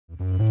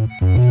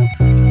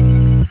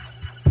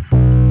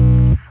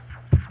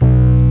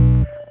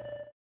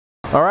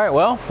right,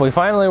 well, we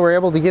finally were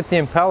able to get the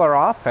impeller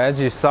off. As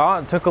you saw,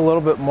 it took a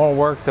little bit more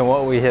work than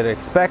what we had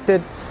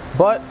expected,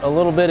 but a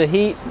little bit of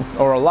heat,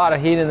 or a lot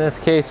of heat in this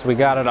case, we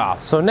got it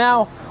off. So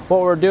now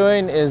what we're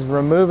doing is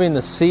removing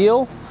the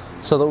seal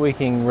so that we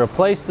can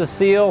replace the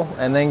seal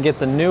and then get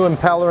the new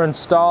impeller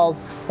installed.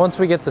 Once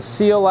we get the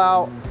seal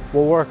out,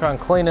 we'll work on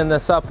cleaning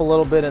this up a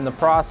little bit in the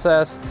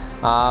process.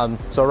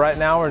 So right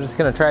now we're just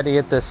gonna try to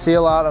get this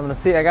seal out. I'm gonna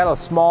see, I got a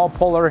small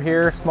puller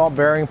here, small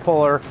bearing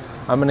puller.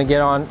 I'm gonna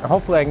get on,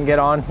 hopefully I can get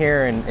on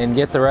here and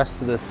get the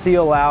rest of the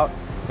seal out,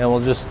 and we'll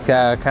just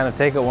kind of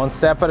take it one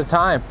step at a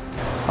time.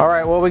 All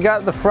right, well, we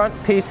got the front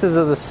pieces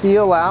of the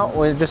seal out.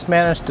 We just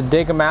managed to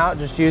dig them out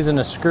just using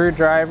a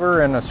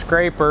screwdriver and a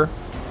scraper,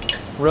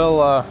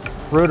 real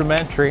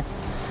rudimentary.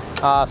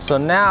 So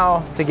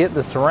now to get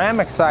the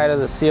ceramic side of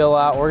the seal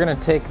out, we're gonna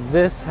take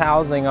this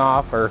housing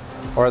off, or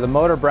the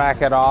motor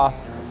bracket off,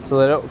 so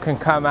that it can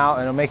come out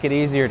and it'll make it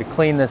easier to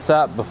clean this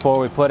up before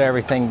we put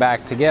everything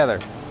back together.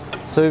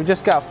 So we've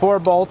just got 4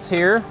 bolts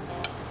here.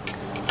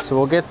 So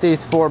we'll get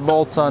these 4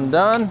 bolts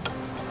undone.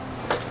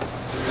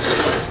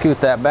 Scoot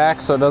that back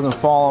so it doesn't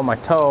fall on my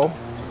toe.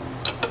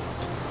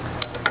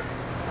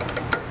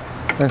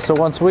 And so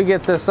once we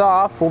get this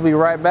off, we'll be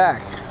right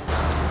back.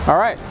 All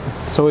right,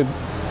 so we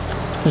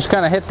just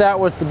kind of hit that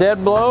with the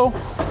dead blow.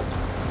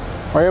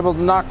 We're able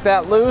to knock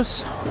that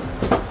loose.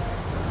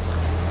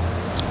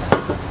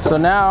 So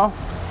now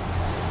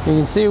you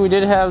can see we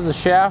did have the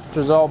shaft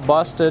was all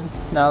busted.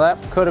 Now that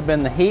could have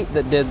been the heat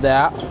that did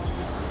that,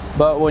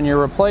 but when you're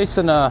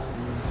replacing a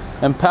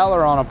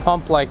impeller on a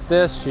pump like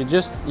this,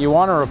 you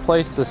want to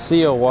replace the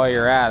seal while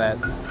you're at it,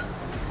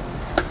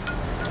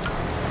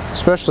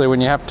 especially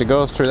when you have to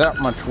go through that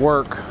much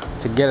work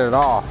to get it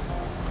off.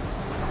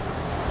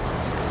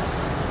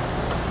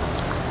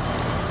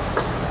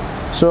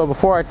 So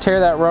before I tear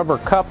that rubber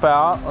cup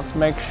out, let's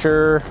make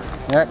sure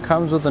that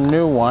comes with a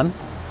new one.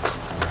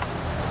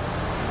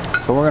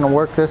 So we're going to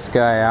work this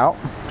guy out.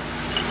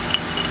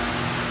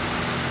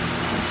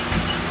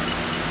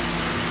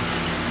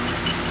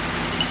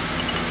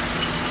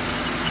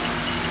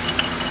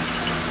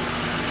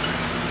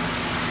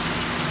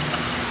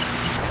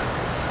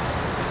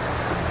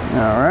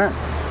 All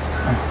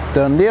right,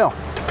 done deal.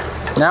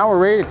 Now we're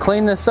ready to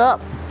clean this up.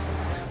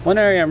 One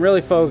area I'm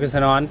really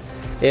focusing on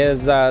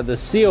is the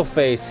seal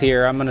face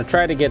here. I'm going to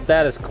try to get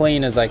that as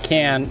clean as I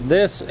can.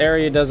 This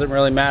area doesn't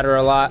really matter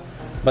a lot,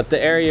 but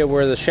the area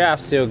where the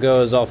shaft seal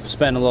goes, I'll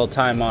spend a little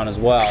time on as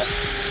well.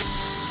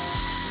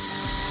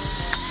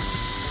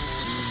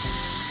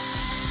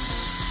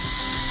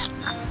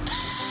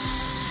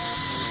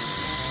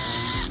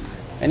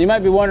 And you might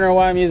be wondering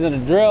why I'm using a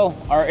drill.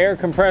 Our air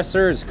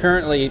compressor is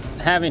currently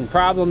having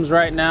problems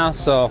right now,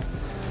 so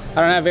I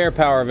don't have air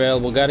power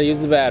available. Got to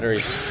use the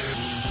batteries.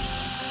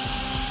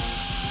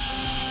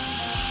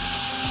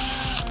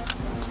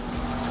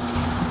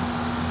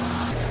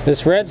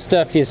 This red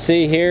stuff you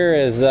see here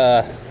is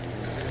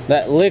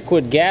that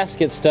liquid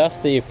gasket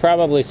stuff that you've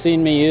probably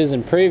seen me use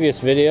in previous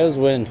videos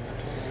when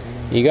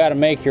you got to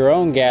make your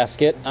own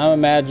gasket. I'm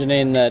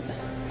imagining that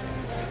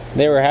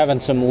they were having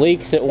some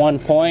leaks at one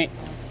point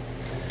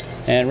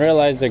and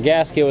realized their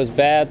gasket was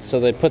bad, so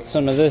they put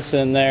some of this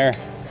in there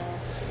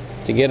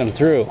to get them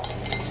through.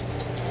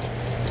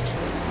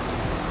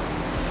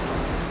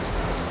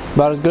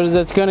 About as good as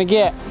it's gonna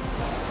get.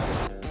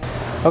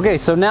 Okay,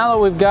 so now that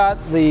we've got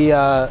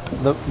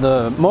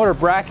the motor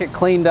bracket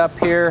cleaned up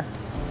here,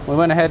 we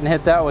went ahead and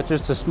hit that with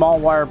just a small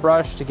wire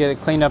brush to get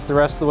it cleaned up the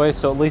rest of the way,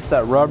 so at least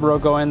that rubber will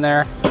go in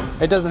there.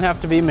 It doesn't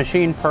have to be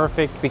machine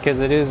perfect because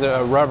it is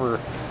a rubber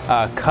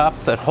cup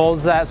that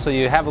holds that, so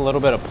you have a little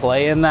bit of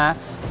play in that.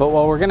 But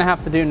what we're gonna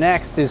have to do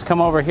next is come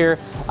over here.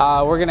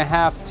 We're gonna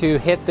have to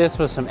hit this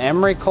with some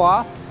emery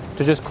cloth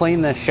to just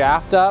clean this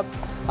shaft up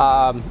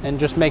and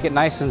just make it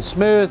nice and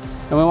smooth.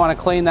 And we wanna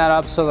clean that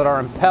up so that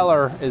our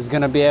impeller is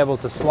gonna be able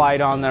to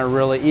slide on there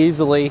really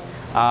easily,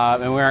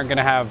 and we aren't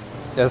gonna have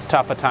as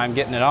tough a time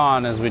getting it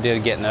on as we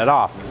did getting it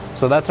off.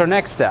 So that's our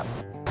next step.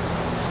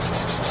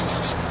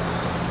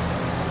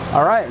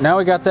 All right, now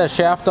we got that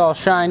shaft all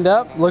shined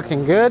up,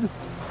 looking good.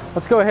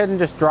 Let's go ahead and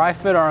just dry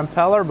fit our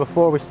impeller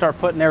before we start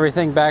putting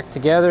everything back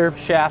together,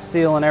 shaft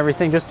seal and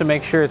everything, just to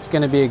make sure it's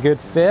going to be a good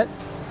fit.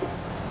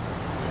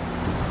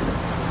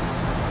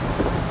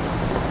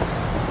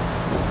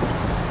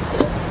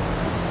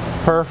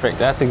 Perfect,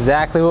 that's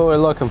exactly what we're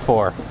looking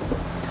for.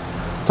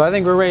 So I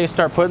think we're ready to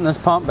start putting this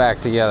pump back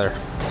together.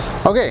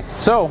 Okay,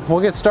 so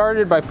we'll get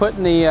started by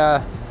putting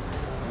the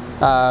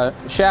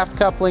shaft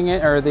coupling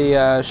in, or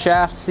the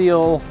shaft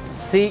seal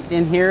seat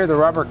in here, the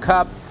rubber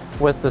cup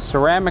with the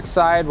ceramic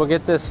side. We'll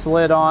get this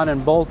slid on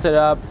and bolted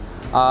up,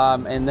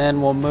 and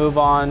then we'll move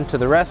on to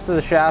the rest of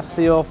the shaft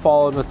seal,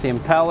 followed with the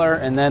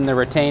impeller and then the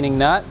retaining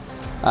nut.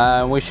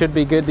 We should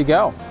be good to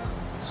go.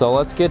 So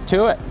let's get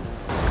to it.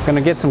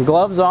 Gonna get some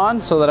gloves on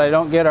so that I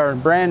don't get our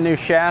brand new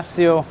shaft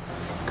seal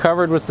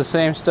covered with the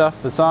same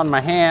stuff that's on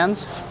my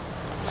hands.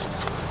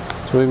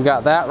 So we've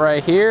got that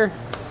right here.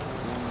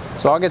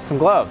 So I'll get some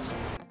gloves.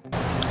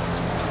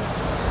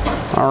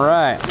 All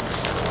right.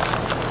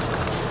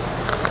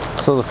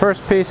 So the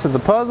first piece of the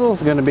puzzle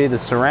is going to be the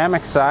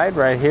ceramic side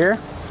right here.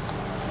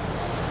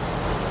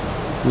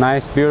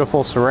 Nice,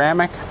 beautiful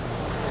ceramic.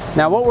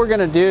 Now what we're going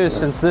to do,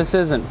 since this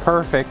isn't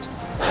perfect,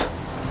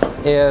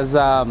 is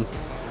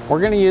we're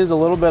going to use a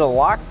little bit of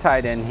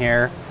Loctite in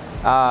here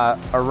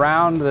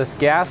around this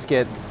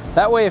gasket.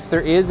 That way, if there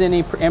is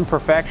any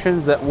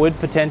imperfections that would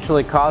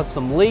potentially cause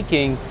some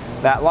leaking,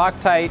 that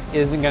Loctite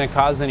isn't going to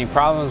cause any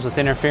problems with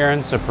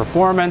interference or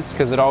performance,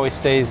 because it always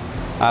stays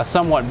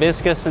somewhat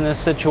viscous in this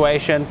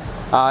situation,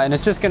 and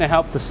it's just going to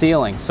help the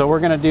sealing. So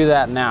we're going to do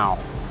that now.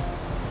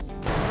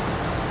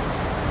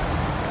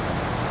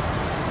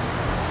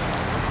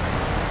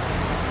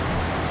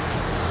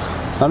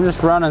 So I'm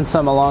just running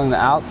some along the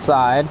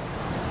outside.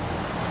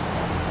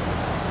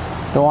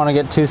 Don't want to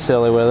get too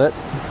silly with it.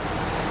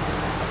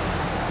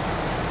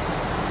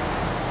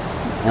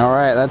 All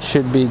right, that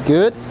should be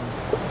good.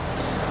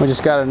 We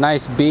just got a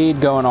nice bead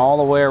going all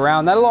the way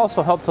around. That'll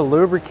also help to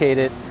lubricate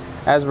it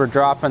as we're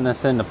dropping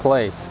this into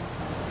place.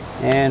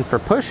 And for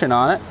pushing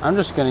on it, I'm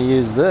just going to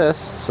use this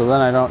so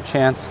then I don't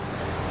chance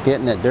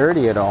getting it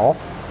dirty at all.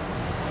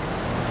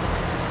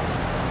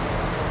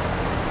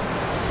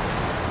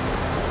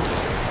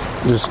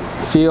 Just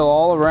feel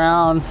all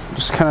around,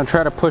 just kind of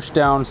try to push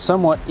down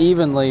somewhat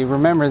evenly.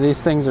 Remember,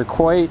 these things are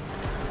quite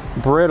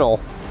brittle,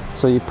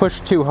 so you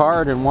push too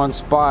hard in one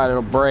spot,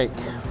 it'll break.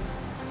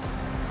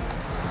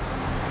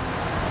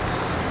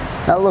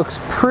 That looks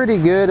pretty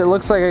good. It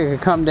looks like it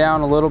could come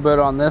down a little bit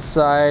on this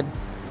side,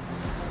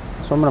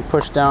 so I'm going to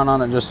push down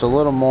on it just a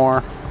little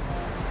more.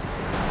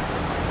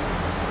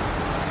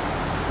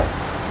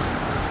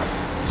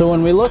 So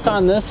when we look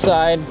on this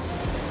side,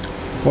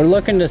 we're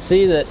looking to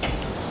see that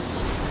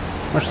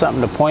there's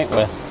something to point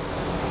with.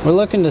 We're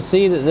looking to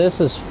see that this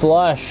is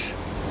flush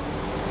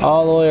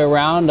all the way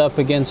around up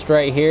against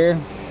right here.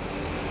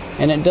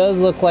 And it does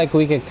look like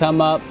we could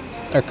come up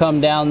or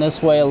come down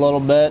this way a little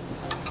bit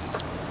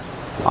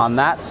on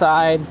that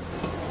side.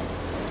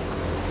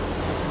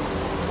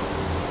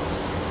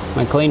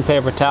 My clean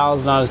paper towel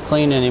is not as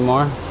clean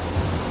anymore.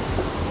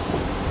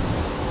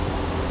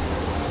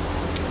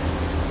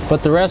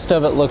 But the rest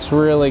of it looks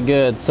really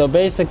good. So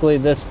basically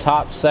this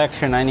top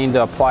section I need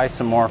to apply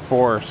some more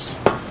force.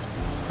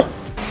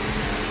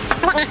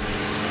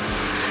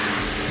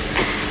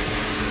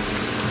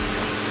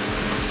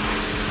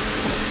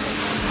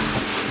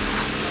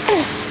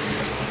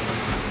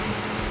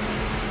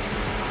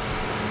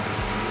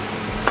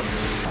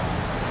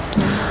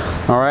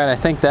 All right, I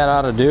think that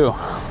ought to do.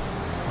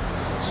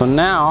 So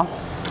now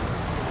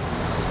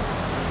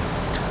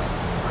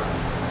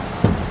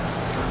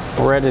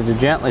we're ready to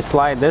gently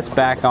slide this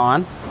back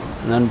on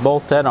and then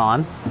bolt that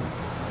on.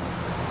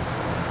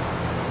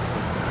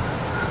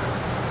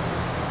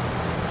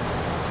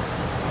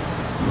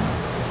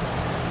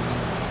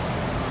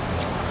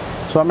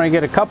 So I'm going to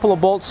get a couple of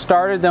bolts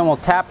started, then we'll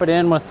tap it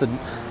in with the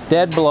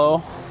dead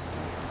blow.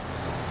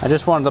 I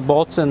just wanted the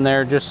bolts in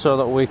there just so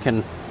that we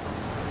can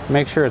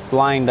make sure it's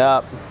lined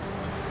up.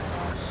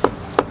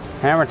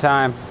 Hammer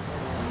time.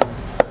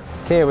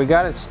 Okay, we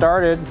got it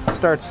started.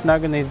 Start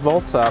snugging these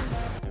bolts up.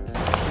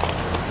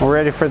 We're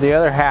ready for the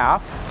other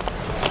half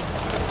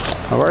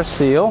of our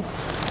seal.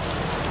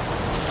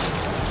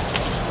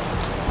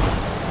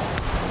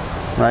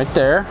 Right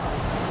there.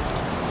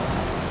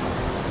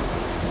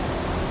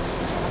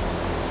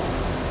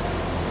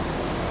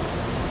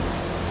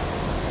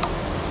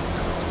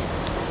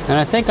 And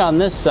I think on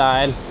this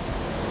side,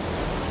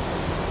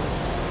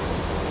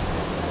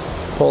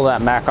 pull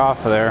that back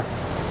off of there.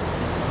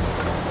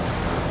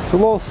 It's a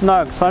little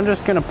snug, so I'm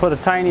just going to put a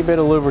tiny bit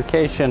of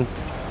lubrication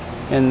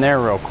in there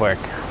real quick.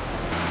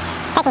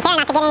 Taking care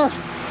not to get any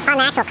on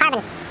the actual carbon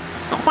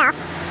itself.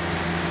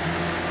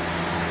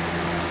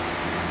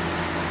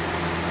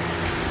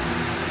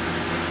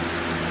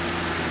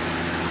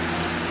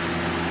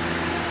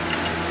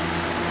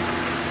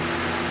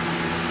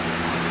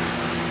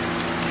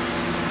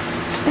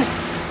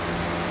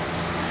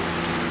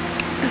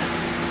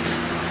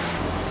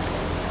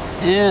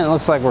 And it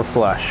looks like we're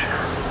flush.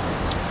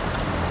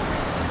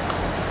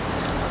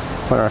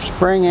 Put our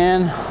spring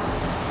in,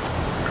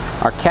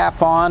 our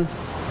cap on,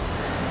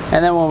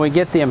 and then when we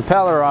get the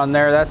impeller on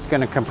there, that's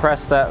going to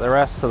compress that the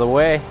rest of the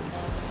way,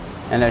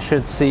 and it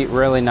should seat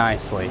really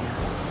nicely.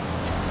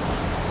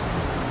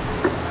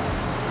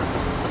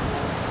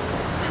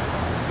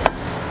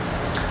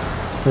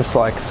 Just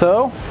like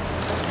so.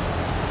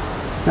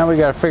 Now we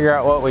got to figure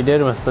out what we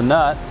did with the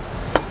nut.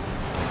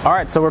 All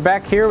right, so we're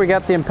back here. We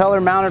got the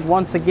impeller mounted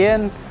once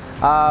again.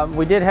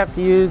 We did have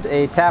to use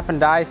a tap and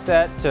die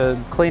set to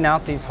clean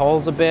out these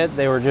holes a bit.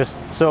 They were just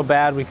so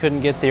bad we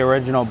couldn't get the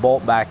original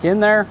bolt back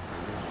in there.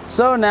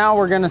 So now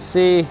we're gonna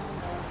see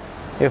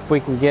if we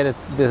can get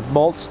the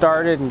bolt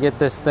started and get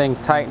this thing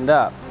tightened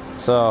up.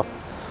 So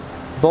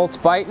bolt's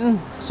biting,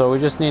 so we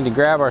just need to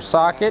grab our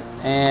socket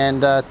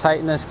and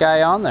tighten this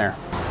guy on there.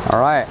 All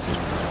right,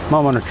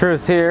 moment of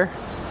truth here.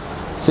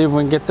 See if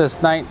we can get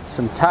this nice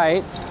and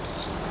tight.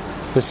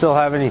 We still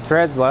have any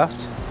threads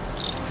left.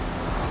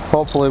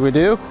 Hopefully we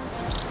do.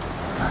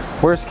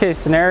 Worst case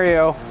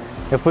scenario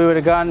if we would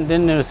have gotten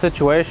into a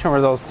situation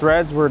where those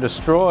threads were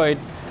destroyed,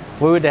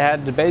 we would have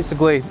had to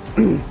basically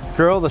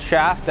drill the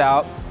shaft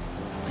out,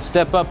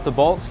 step up the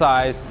bolt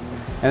size,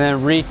 and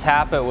then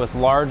re-tap it with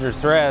larger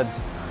threads,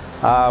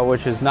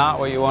 which is not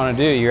what you want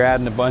to do. You're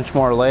adding a bunch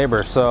more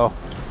labor. So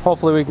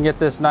hopefully we can get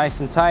this nice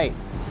and tight.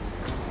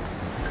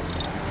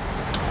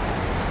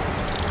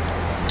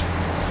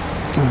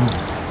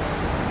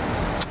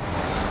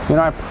 You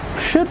know, I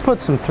should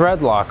put some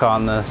thread lock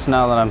on this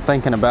now that I'm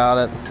thinking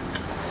about it.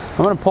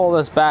 I'm going to pull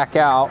this back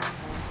out.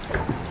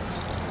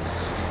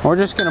 We're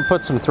just going to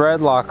put some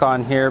thread lock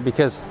on here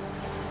because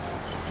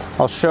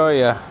I'll show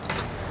you,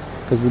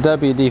 because the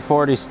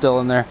WD-40 is still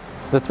in there.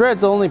 The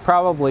threads only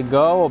probably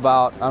go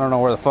about, I don't know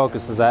where the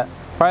focus is at,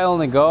 probably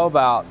only go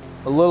about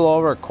a little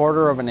over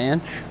 1/4 of an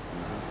inch.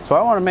 So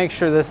I want to make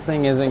sure this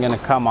thing isn't going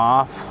to come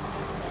off.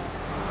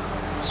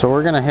 So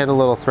we're going to hit a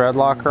little thread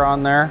locker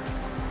on there,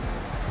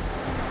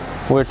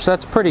 which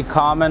that's pretty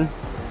common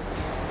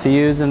to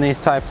use in these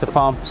types of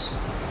pumps,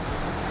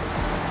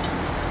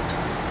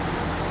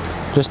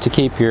 just to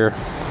keep your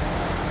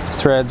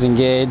threads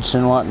engaged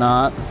and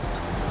whatnot.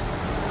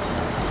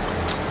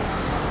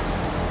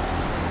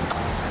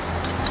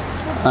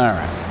 All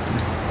right.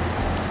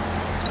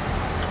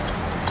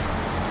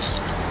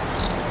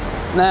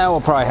 Now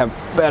we'll probably have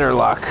better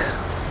luck.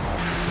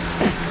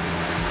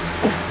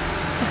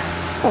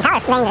 Power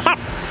veins are sharp.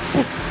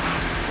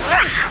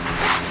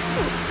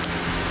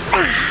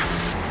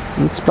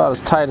 It's about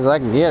as tight as I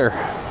can get her.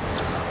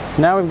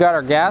 So now we've got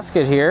our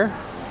gasket here.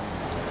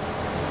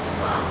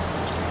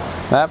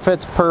 That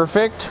fits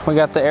perfect. We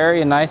got the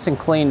area nice and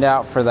cleaned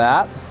out for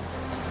that.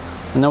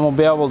 And then we'll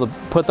be able to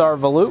put our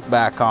volute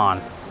back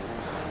on.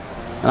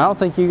 And I don't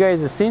think you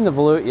guys have seen the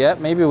volute yet.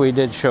 Maybe we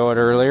did show it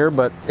earlier,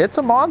 but it's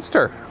a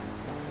monster.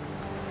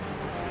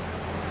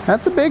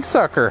 That's a big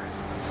sucker.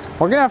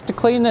 We're gonna have to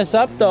clean this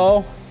up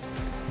though.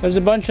 There's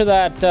a bunch of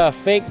that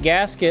fake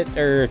gasket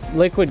or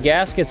liquid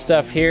gasket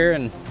stuff here,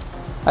 and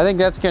I think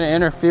that's gonna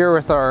interfere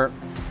with our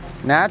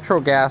natural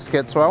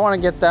gasket. So I wanna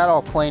get that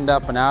all cleaned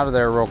up and out of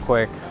there real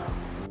quick.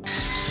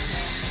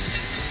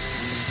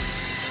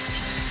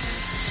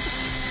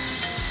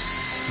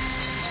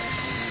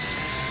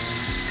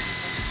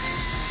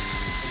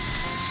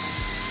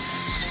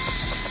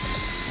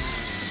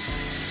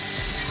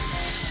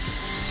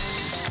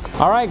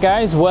 All right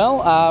guys,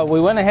 well,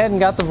 we went ahead and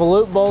got the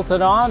volute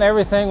bolted on.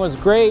 Everything was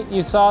great.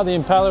 You saw the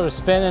impeller was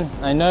spinning.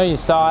 I know you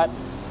saw it,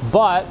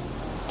 but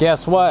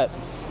guess what?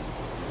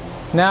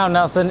 Now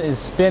nothing is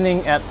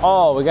spinning at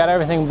all. We got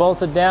everything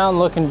bolted down,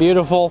 looking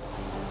beautiful.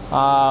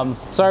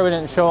 Sorry we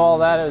didn't show all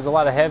that. It was a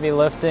lot of heavy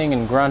lifting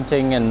and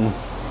grunting, and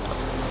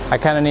I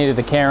kind of needed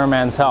the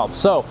cameraman's help.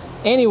 So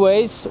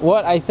anyways,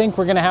 what I think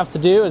we're gonna have to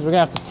do is we're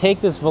gonna have to take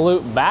this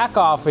volute back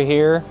off of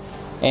here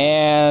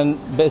and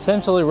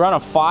essentially run a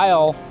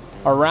file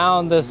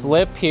around this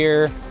lip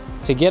here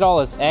to get all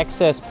this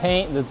excess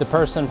paint that the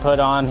person put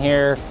on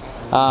here,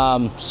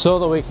 so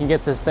that we can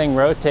get this thing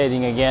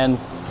rotating again.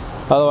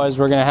 Otherwise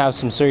we're gonna have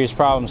some serious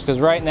problems, because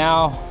right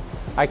now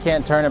I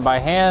can't turn it by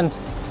hand,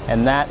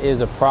 and that is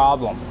a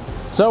problem.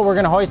 So we're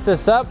gonna hoist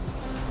this up,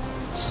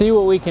 see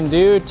what we can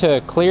do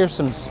to clear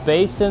some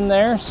space in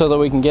there so that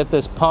we can get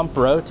this pump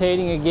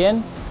rotating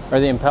again,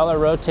 or the impeller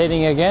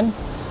rotating again.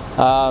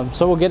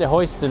 So we'll get it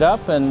hoisted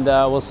up, and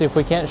we'll see if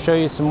we can't show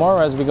you some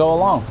more as we go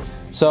along.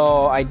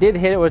 So I did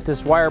hit it with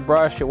this wire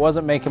brush. It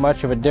wasn't making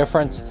much of a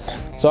difference.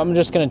 So I'm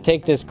just gonna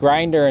take this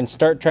grinder and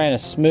start trying to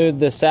smooth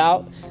this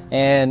out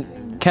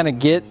and kind of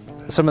get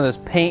some of this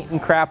paint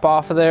and crap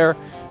off of there,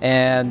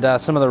 and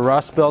some of the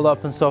rust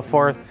buildup and so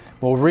forth.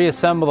 We'll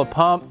reassemble the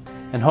pump,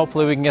 and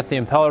hopefully we can get the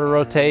impeller to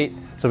rotate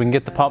so we can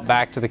get the pump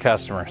back to the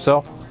customer.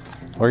 So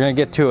we're gonna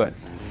get to it.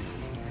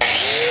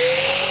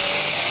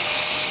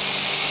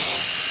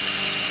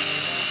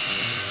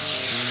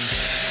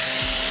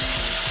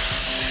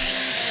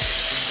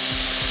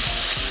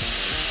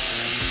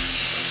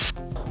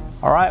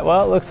 All right,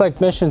 well, it looks like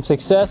mission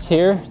success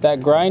here. That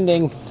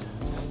grinding,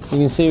 you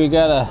can see we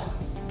got a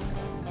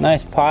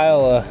nice pile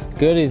of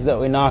goodies that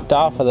we knocked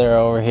off of there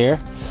over here.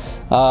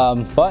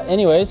 But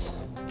anyways,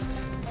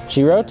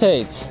 she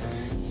rotates.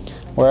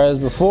 Whereas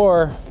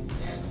before,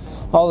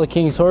 all the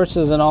king's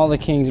horses and all the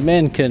king's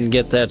men couldn't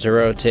get that to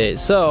rotate.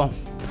 So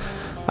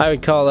I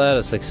would call that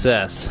a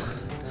success.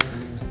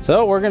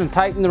 So we're gonna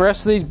tighten the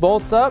rest of these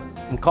bolts up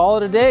and call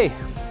it a day.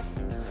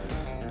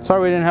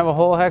 Sorry we didn't have a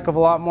whole heck of a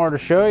lot more to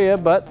show you,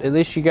 but at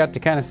least you got to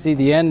kind of see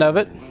the end of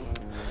it.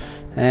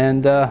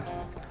 And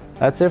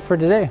that's it for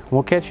today.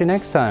 We'll catch you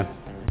next time.